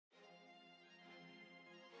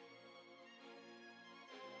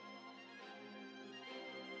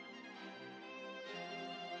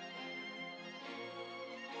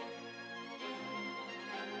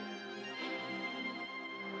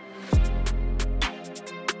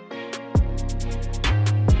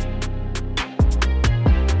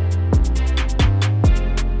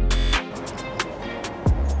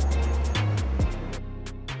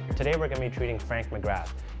going to be treating Frank McGrath.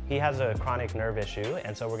 He has a chronic nerve issue,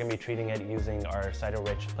 and so we're going to be treating it using our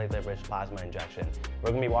cyto-rich, platelet-rich plasma injection. We're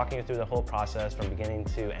going to be walking you through the whole process from beginning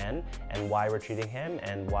to end, and why we're treating him,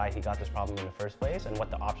 and why he got this problem in the first place, and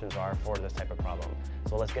what the options are for this type of problem.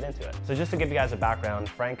 So let's get into it. So just to give you guys a background,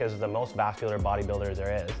 Frank is the most vascular bodybuilder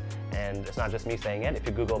there is, and it's not just me saying it. If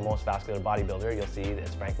you Google most vascular bodybuilder, you'll see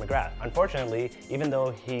it's Frank McGrath. Unfortunately, even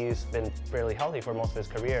though he's been fairly healthy for most of his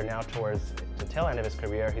career, now towards the tail end of his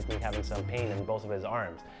career, he's been having some pain in both of his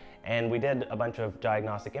arms. And we did a bunch of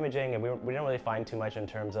diagnostic imaging, and we didn't really find too much in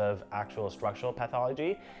terms of actual structural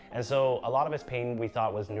pathology. And so a lot of his pain we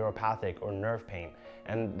thought was neuropathic or nerve pain.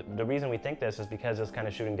 And the reason we think this is because it was kind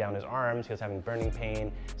of shooting down his arms, he was having burning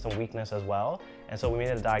pain, some weakness as well. And so we made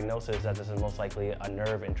a diagnosis that this is most likely a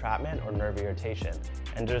nerve entrapment or nerve irritation.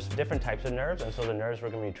 And there's different types of nerves, and so the nerves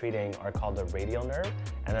we're going to be treating are called the radial nerve,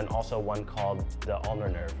 and then also one called the ulnar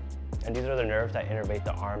nerve. And these are the nerves that innervate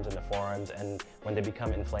the arms and the forearms, and when they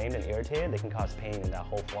become inflamed and irritated, they can cause pain in that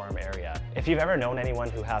whole forearm area. If you've ever known anyone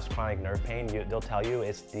who has chronic nerve pain, they'll tell you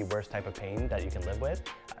it's the worst type of pain that you can live with.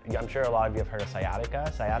 I'm sure a lot of you have heard of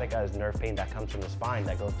sciatica. Sciatica is nerve pain that comes from the spine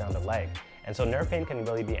that goes down the leg. And so nerve pain can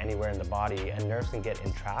really be anywhere in the body, and nerves can get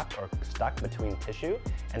entrapped or stuck between tissue.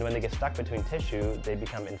 And when they get stuck between tissue, they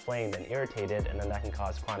become inflamed and irritated, and then that can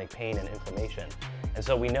cause chronic pain and inflammation. And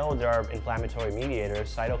so we know there are inflammatory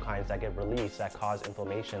mediators, cytokines, that get released that cause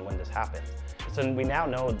inflammation when this happens. So we now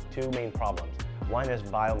know two main problems. One is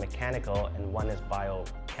biomechanical and one is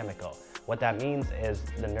biochemical. What that means is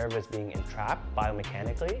the nerve is being entrapped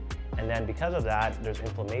biomechanically, and then because of that, there's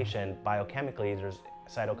inflammation. Biochemically, there's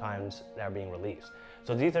cytokines that are being released.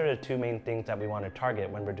 So these are the two main things that we want to target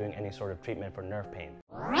when we're doing any sort of treatment for nerve pain.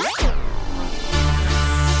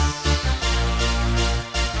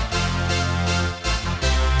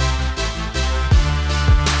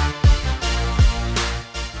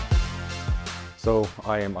 So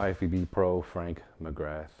I am IFBB Pro Frank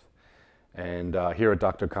McGrath, and here at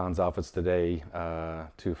Dr. Khan's office today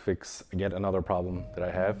to fix yet another problem that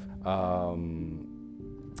I have.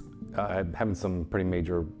 I'm having some pretty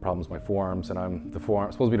major problems with my forearms, and I'm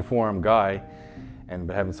supposed to be the forearm guy, and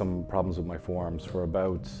been having some problems with my forearms for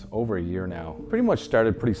about over a year now. Pretty much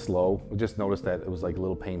started pretty slow. I just noticed that it was like a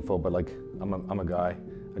little painful, but like I'm a guy.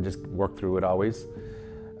 I just work through it always.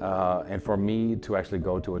 And for me to actually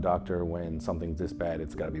go to a doctor when something's this bad,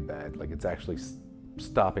 it's got to be bad. Like it's actually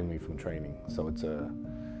stopping me from training. So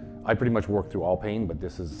I pretty much work through all pain, but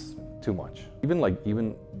this is too much.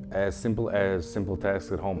 Even as simple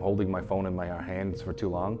tasks at home, holding my phone in my hands for too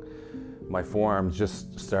long, my forearms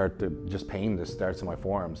pain just starts in my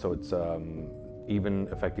forearms. So it's even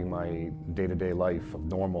affecting my day-to-day life of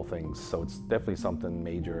normal things. So it's definitely something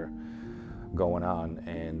major going on.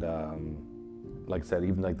 And like I said,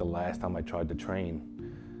 even like the last time I tried to train,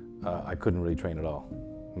 I couldn't really train at all.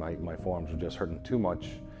 My forearms were just hurting too much.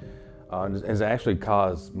 And it's actually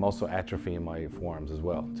caused muscle atrophy in my forearms as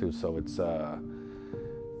well too. So it's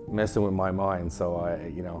messing with my mind. So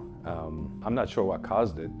I'm not sure what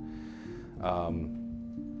caused it.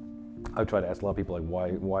 I've tried to ask a lot of people, like,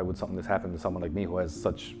 why would something this happen to someone like me who has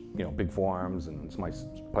such big forearms, and it's my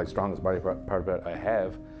probably strongest body part that I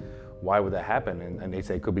have. Why would that happen? And they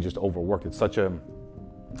say it could be just overworked. It's such a,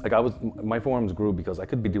 my forearms grew because I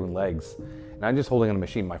could be doing legs, and I'm just holding on a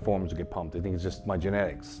machine, my forearms would get pumped. I think it's just my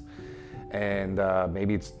genetics. And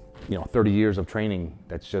maybe it's 30 years of training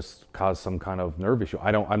that's just caused some kind of nerve issue.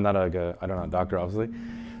 I'm not a doctor, obviously,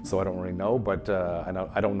 so I don't really know, but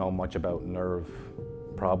I don't know much about nerve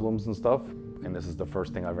problems and stuff. And this is the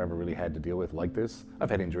first thing I've ever really had to deal with like this.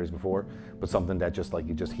 I've had injuries before, but something that just like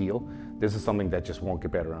you just heal. This is something that just won't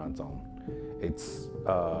get better on its own. It's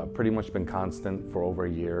pretty much been constant for over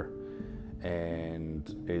a year,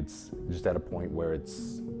 and it's just at a point where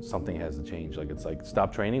something has to change. Like it's like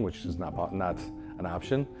stop training, which is not an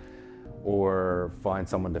option, or find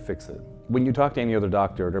someone to fix it. When you talk to any other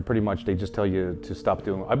doctor, they just tell you to stop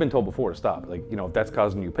doing. I've been told before to stop. Like if that's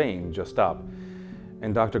causing you pain, just stop.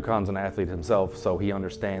 And Dr. Khan's an athlete himself, so he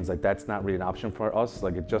understands like that's not really an option for us.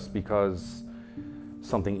 Like just because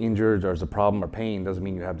something injured or there's a problem or pain doesn't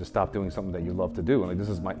mean you have to stop doing something that you love to do.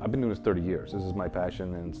 And like I've been doing this 30 years. This is my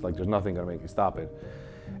passion, and it's like there's nothing gonna make me stop it.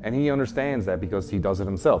 And he understands that because he does it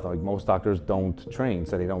himself. Like most doctors don't train,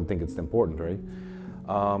 so they don't think it's important, right?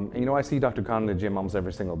 And I see Dr. Khan in the gym almost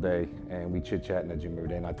every single day, and we chit chat in the gym every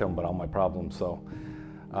day, and I tell him about all my problems. So.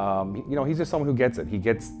 He's just someone who gets it. He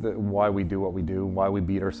gets why we do what we do, why we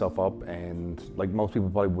beat ourselves up, and like most people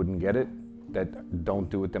probably wouldn't get it that don't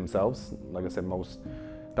do it themselves. Like I said, most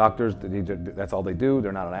doctors, that's all they do.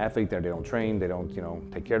 They're not an athlete, they don't train, they don't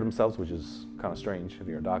take care of themselves, which is kind of strange if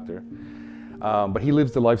you're a doctor. But he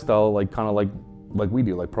lives the lifestyle like kind of like we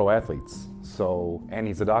do, like pro athletes. So, and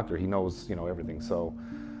he's a doctor. He knows, you know, everything. So,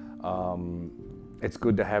 it's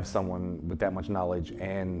good to have someone with that much knowledge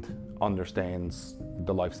and understands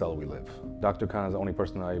the lifestyle we live. Dr. Khan is the only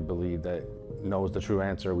person I believe that knows the true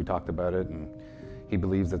answer. We talked about it, and he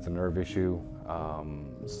believes it's a nerve issue.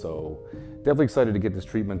 So definitely excited to get this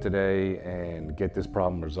treatment today and get this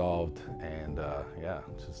problem resolved. And yeah,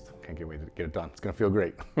 just can't wait to get it done. It's gonna feel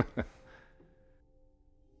great.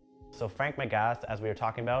 So Frank McGrath, as we were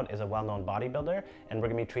talking about, is a well-known bodybuilder, and we're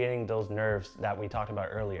going to be treating those nerves that we talked about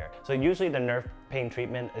earlier. So usually the nerve pain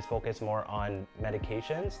treatment is focused more on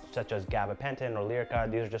medications, such as gabapentin or Lyrica.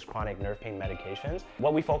 These are just chronic nerve pain medications.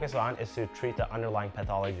 What we focus on is to treat the underlying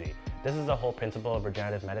pathology. This is the whole principle of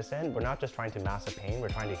regenerative medicine. We're not just trying to mask the pain, we're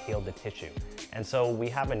trying to heal the tissue. And so we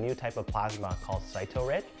have a new type of plasma called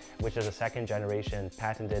cytorich, which is a second generation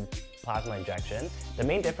patented plasma injection. The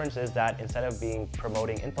main difference is that instead of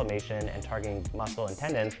promoting inflammation and targeting muscle and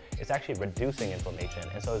tendons, it's actually reducing inflammation.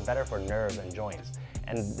 And so it's better for nerves and joints.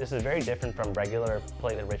 And this is very different from regular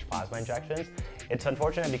platelet-rich plasma injections. It's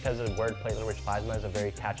unfortunate because the word platelet-rich plasma is a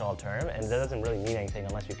very catch-all term, and it doesn't really mean anything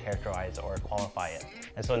unless you characterize or qualify it.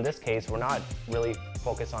 And so in this case, we're not really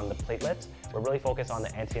focused on the platelets, we're really focused on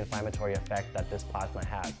the anti-inflammatory effect that this plasma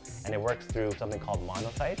has. And it works through something called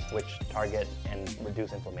monocytes, which target and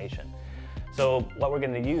reduce inflammation. So what we're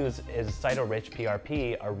going to use is cytorich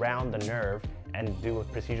PRP around the nerve and do a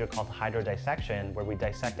procedure called hydrodissection, where we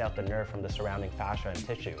dissect out the nerve from the surrounding fascia and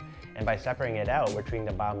tissue. And by separating it out, we're treating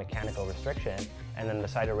the biomechanical restriction, and then the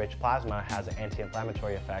cytorich plasma has an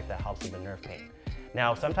anti-inflammatory effect that helps with the nerve pain.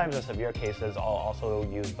 Now, sometimes in severe cases, I'll also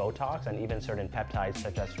use Botox and even certain peptides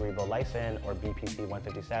such as cerebrolysin or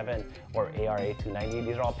BPC-157 or ARA-290.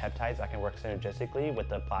 These are all peptides that can work synergistically with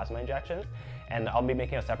the plasma injections. And I'll be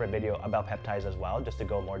making a separate video about peptides as well, just to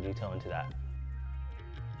go more detail into that.